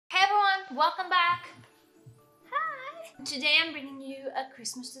Welcome back! Hi! Today I'm bringing you a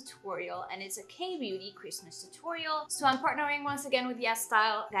Christmas tutorial, and it's a K-beauty Christmas tutorial. So I'm partnering once again with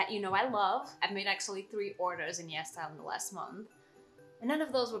YESSTYLE, that you know I love. I've made actually 3 orders in YESSTYLE in the last month. And none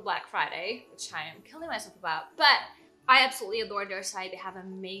of those were Black Friday, which I am killing myself about. But I absolutely adore their site. They have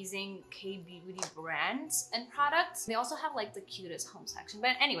amazing K-beauty brands and products. They also have like the cutest home section.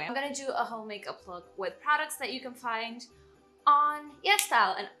 But anyway, I'm gonna do a home makeup look with products that you can find on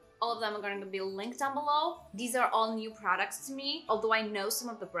YESSTYLE, and all of them are going to be linked down below. These are all new products to me, although I know some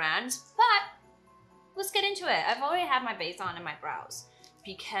of the brands, but let's get into it. I've already had my base on and my brows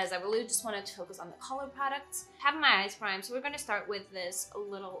because I really just wanted to focus on the color products. I have my eyes primed, so we're going to start with this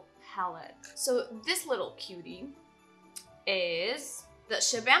little palette. So this little cutie is the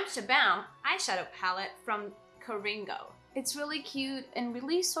Shabamshabam eyeshadow palette from CORINGCO. It's really cute and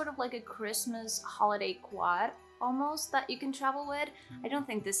really sort of like a Christmas holiday quad almost that you can travel with. I don't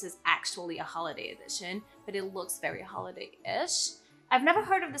think this is actually a holiday edition, but it looks very holiday-ish. I've never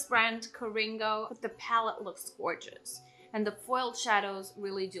heard of this brand, CORINGCO, but the palette looks gorgeous. And the foiled shadows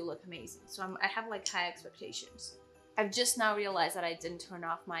really do look amazing. So I have like high expectations. I've just now realized that I didn't turn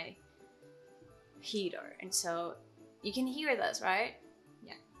off my heater. And so you can hear this, right?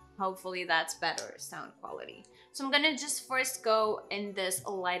 Yeah, hopefully that's better sound quality. So I'm gonna just first go in this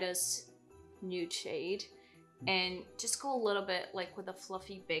lightest nude shade and just go a little bit like with a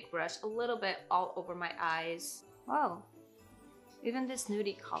fluffy big brush, a little bit all over my eyes. Wow, even this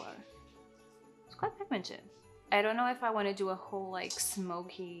nudie color, it's quite pigmented. I don't know if I want to do a whole like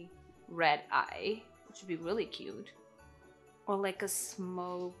smoky red eye, which would be really cute, or like a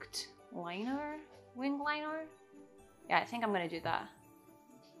smoked liner, wing liner. Yeah, I think I'm gonna do that.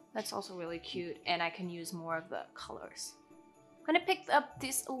 That's also really cute, and I can use more of the colors. I'm gonna pick up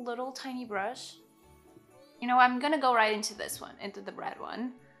this little tiny brush. You know, I'm gonna go right into this one, into the red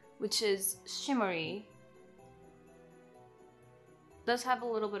one, which is shimmery. Does have a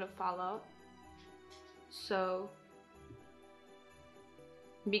little bit of fallout, so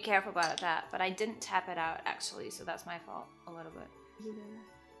be careful about that. But I didn't tap it out actually, so that's my fault a little bit.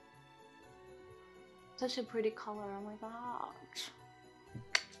 Such a pretty color, oh my gosh.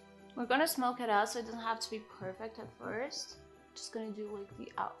 We're gonna smoke it out so it doesn't have to be perfect at first. Just gonna do like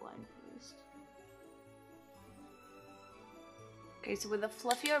the outline first. Okay, so with a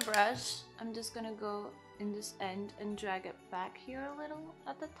fluffier brush, I'm just gonna go in this end and drag it back here a little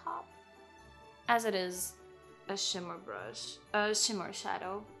at the top. As it is a shimmer brush, a shimmer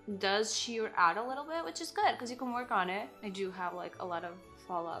shadow, does sheer out a little bit, which is good because you can work on it. I do have like a lot of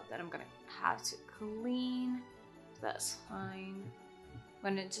fallout that I'm gonna have to clean. That's fine.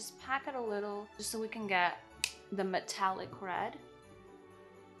 I'm gonna just pack it a little just so we can get the metallic red.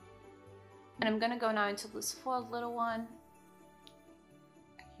 And I'm gonna go now into this foiled little one.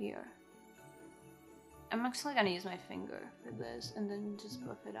 Here. I'm actually gonna use my finger for this and then just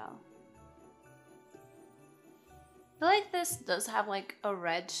buff it out. I feel like this does have like a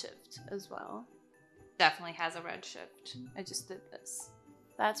red shift as well. Definitely has a red shift. I just did this.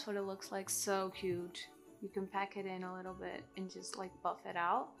 That's what it looks like. So cute. You can pack it in a little bit and just like buff it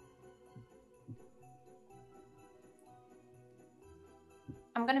out.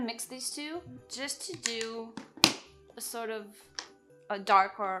 I'm gonna mix these two just to do a sort of a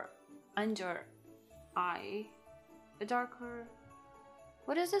darker under eye, a darker,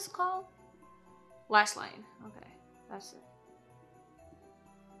 what is this called? Lash line. Okay, that's it.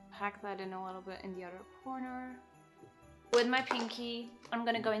 Pack that in a little bit in the other corner. With my pinky, I'm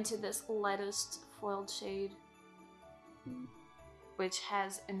gonna go into this lightest foiled shade, which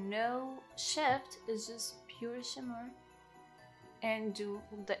has no shift, it's just pure shimmer, and do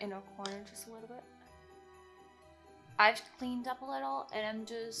the inner corner just a little bit. I've cleaned up a little and I'm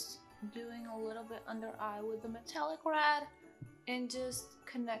just doing a little bit under eye with the metallic red and just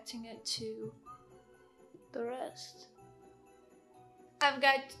connecting it to the rest. I've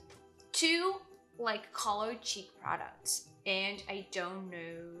got 2 like colored cheek products and I don't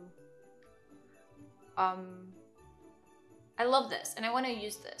know. I love this and I want to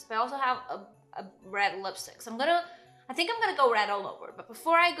use this, but I also have a red lipstick. So I think I'm gonna go red all over, but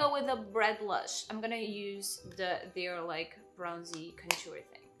before I go with a red blush, I'm gonna use their like bronzy contour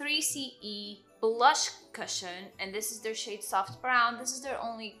thing. 3CE blush cushion, and this is their shade Soft Brown. This is their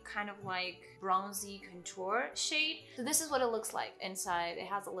only kind of like bronzy contour shade. So this is what it looks like inside. It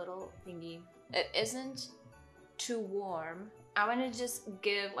has a little thingy. It isn't too warm. I want to just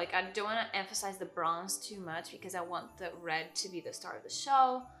give, like, I don't want to emphasize the bronze too much because I want the red to be the star of the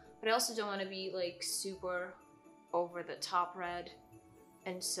show, but I also don't want to be like super over the top red,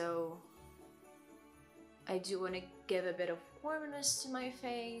 and so I do want to give a bit of warmness to my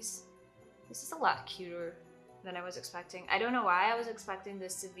face This is a lot cuter than I was expecting. I don't know why I was expecting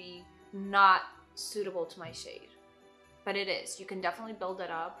this to be not suitable to my shade, but it is. You can definitely build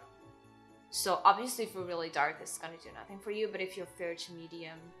it up. So obviously if you're really dark, this is gonna do nothing for you, but if you're fair to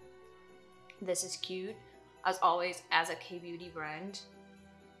medium, this is cute. As always, as a K-beauty brand,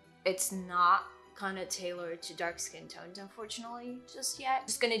 it's not kind of tailored to dark skin tones, unfortunately, just yet.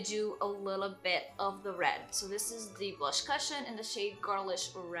 Just gonna do a little bit of the red. So this is the blush cushion in the shade Girlish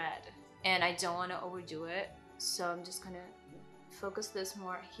Red, and I don't want to overdo it, so I'm just gonna focus this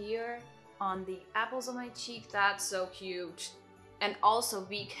more here on the apples of my cheek. That's so cute. And also,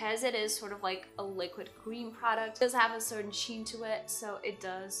 because it is sort of like a liquid cream product, it does have a certain sheen to it, so it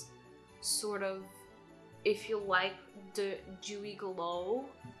does sort of, if you like the dewy glow,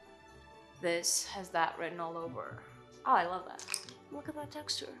 this has that written all over. Oh, I love that. Look at that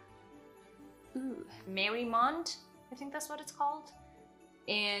texture. Ooh, MONDE, I think that's what it's called.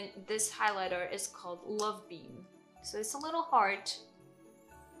 And this highlighter is called Love Beam. So it's a little heart.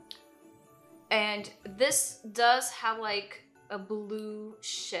 And this does have like a blue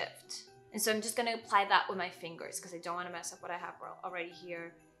shift. And so I'm just gonna apply that with my fingers because I don't want to mess up what I have already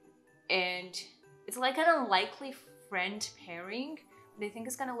here. And it's like an unlikely friend pairing, but I think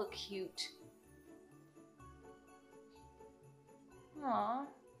it's gonna look cute. Aww,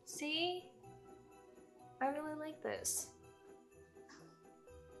 see? I really like this.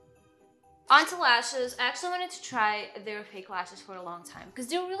 On to lashes. I actually wanted to try their fake lashes for a long time because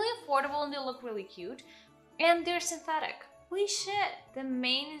they're really affordable and they look really cute. And they're synthetic. Holy shit! The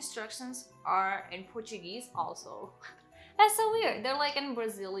main instructions are in Portuguese also. That's so weird. They're like in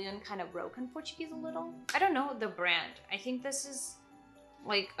Brazilian, kind of broken Portuguese a little. I don't know the brand. I think this is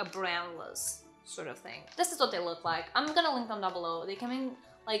like a brandless sort of thing. This is what they look like. I'm gonna link them down below. They come in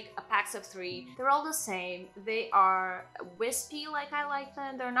like a packs of 3. They're all the same. They are wispy like I like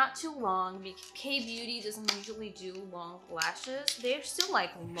them. They're not too long because K-beauty doesn't usually do long lashes. They're still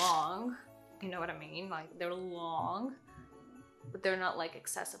like long. You know what I mean? Like they're long, but they're not like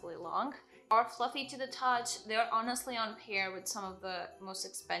excessively long. Are fluffy to the touch. They're honestly on par with some of the most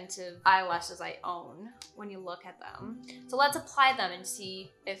expensive eyelashes I own when you look at them. So let's apply them and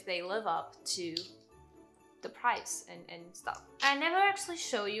see if they live up to the price and stuff. I never actually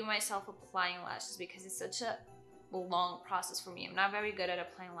show you myself applying lashes because it's such a long process for me. I'm not very good at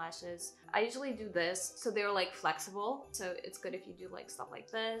applying lashes. I usually do this, so they're like flexible. So it's good if you do like stuff like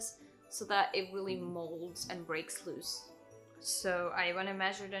this so that it really molds and breaks loose. So I want to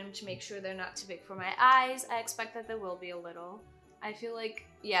measure them to make sure they're not too big for my eyes. I expect that there will be a little. I feel like,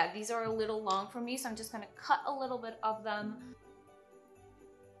 yeah, these are a little long for me, so I'm just gonna cut a little bit of them.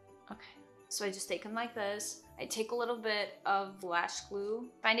 Okay, so I just take them like this. I take a little bit of lash glue.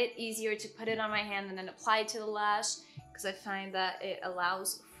 Find it easier to put it on my hand and then apply it to the lash because I find that it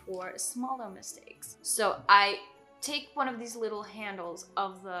allows for smaller mistakes. So I take one of these little handles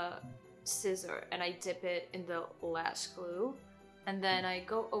of the scissor and I dip it in the lash glue, and then I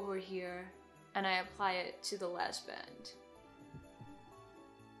go over here and I apply it to the lash band.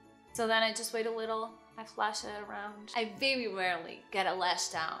 So then I just wait a little, I flash it around. I very rarely get a lash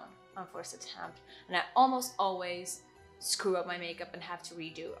down on first attempt, and I almost always screw up my makeup and have to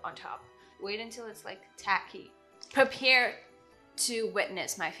redo on top. Wait until it's like tacky. Prepare to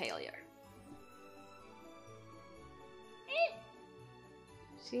witness my failure.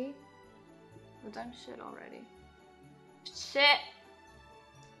 See? I've done shit already. Shit!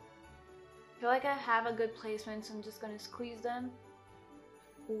 I feel like I have a good placement, so I'm just gonna squeeze them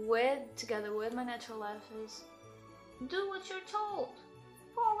together with my natural lashes. Do what you're told.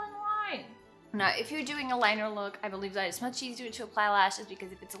 Fall in line. Now, if you're doing a liner look, I believe that it's much easier to apply lashes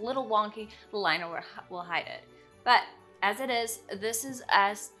because if it's a little wonky, the liner will hide it. But as it is, this is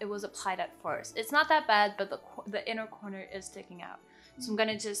as it was applied at first. It's not that bad, but the inner corner is sticking out. So I'm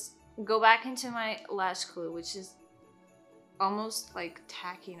gonna just go back into my lash glue, which is almost like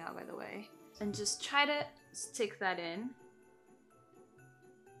tacky now, by the way, and just try to stick that in.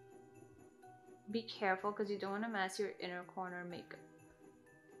 Be careful because you don't want to mess your inner corner makeup.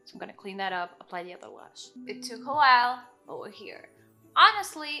 So I'm gonna clean that up, apply the other lash. It took a while, but we're here.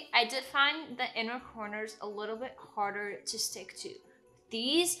 Honestly, I did find the inner corners a little bit harder to stick to.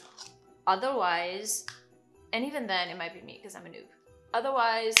 These, otherwise, and even then it might be me because I'm a noob,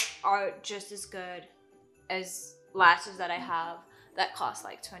 otherwise are just as good as lashes that I have that cost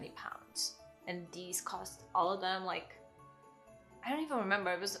like 20 pounds. And these cost, all of them, like, I don't even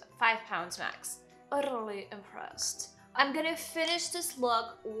remember, it was 5 pounds max. Utterly impressed. I'm gonna finish this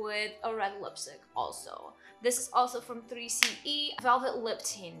look with a red lipstick also. This is also from 3CE, Velvet Lip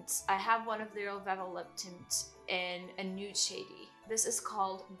Tint. I have one of their Velvet Lip Tints in a nude shady. This is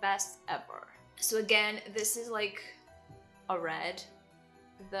called Best Ever. So again, this is like a red.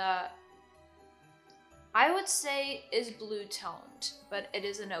 I would say is blue toned, but it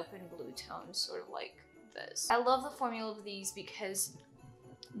is an open blue tone, sort of like this. I love the formula of these because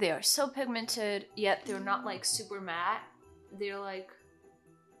they are so pigmented, yet they're not like super matte. They're like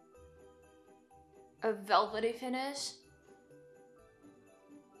a velvety finish.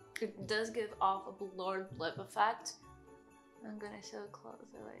 It does give off a blurred lip effect. I'm gonna show it closer.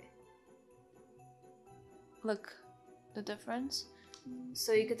 Look the difference.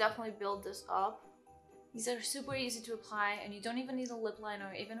 So you could definitely build this up. These are super easy to apply, and you don't even need a lip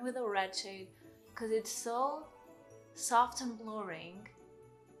liner, even with a red shade, because it's so soft and blurring.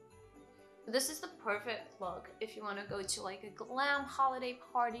 This is the perfect look if you want to go to like a glam holiday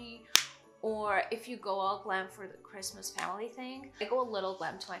party, or if you go all glam for the Christmas family thing. I go a little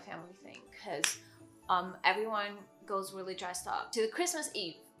glam to my family thing because everyone goes really dressed up to the Christmas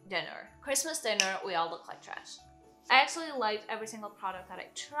Eve dinner. Christmas dinner, we all look like trash. I actually liked every single product that I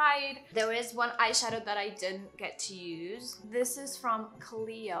tried. There is one eyeshadow that I didn't get to use. This is from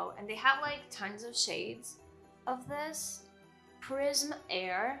CLIO, and they have like tons of shades of this. Prism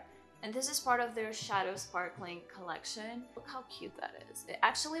Air, and this is part of their Shadow Sparkling collection. Look how cute that is. It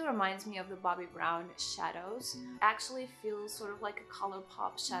actually reminds me of the Bobbi Brown shadows. It actually feels sort of like a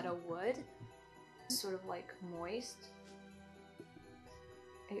ColourPop shadow would. Sort of like moist.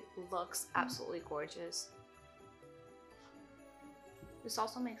 It looks absolutely gorgeous. This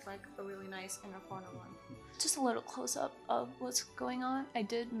also makes like a really nice inner corner one. Just a little close up of what's going on. I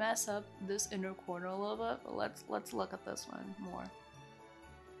did mess up this inner corner a little bit, but let's look at this one more.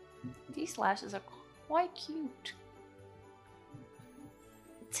 These lashes are quite cute.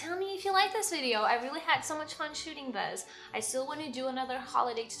 Tell me if you like this video. I really had so much fun shooting this. I still want to do another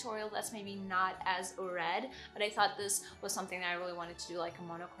holiday tutorial that's maybe not as red, but I thought this was something that I really wanted to do, like a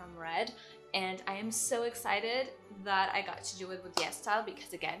monochrome red. And I am so excited that I got to do it with YESSTYLE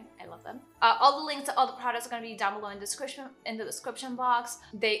because, again, I love them. All the links to all the products are going to be down below in the description box.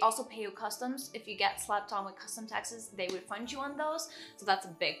 They also pay you customs. If you get slapped on with custom taxes, they refund you on those. So that's a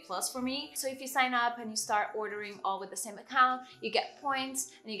big plus for me. So if you sign up and you start ordering all with the same account, you get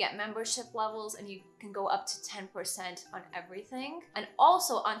points and you get membership levels, and you can go up to 10% on everything. And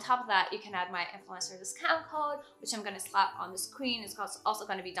also on top of that, you can add my influencer discount code, which I'm going to slap on the screen. It's also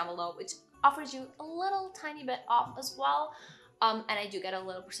going to be down below, which offers you a little tiny bit off as well. And I do get a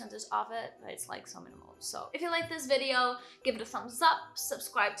little percentage off it, but it's like so minimal. So if you like this video, give it a thumbs up,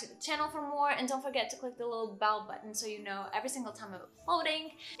 subscribe to the channel for more, and don't forget to click the little bell button so you know every single time I'm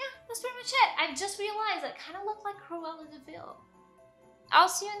uploading. Yeah, that's pretty much it. I just realized I kind of look like Cruella de Vil. I'll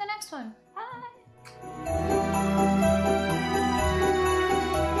see you in the next one. Bye!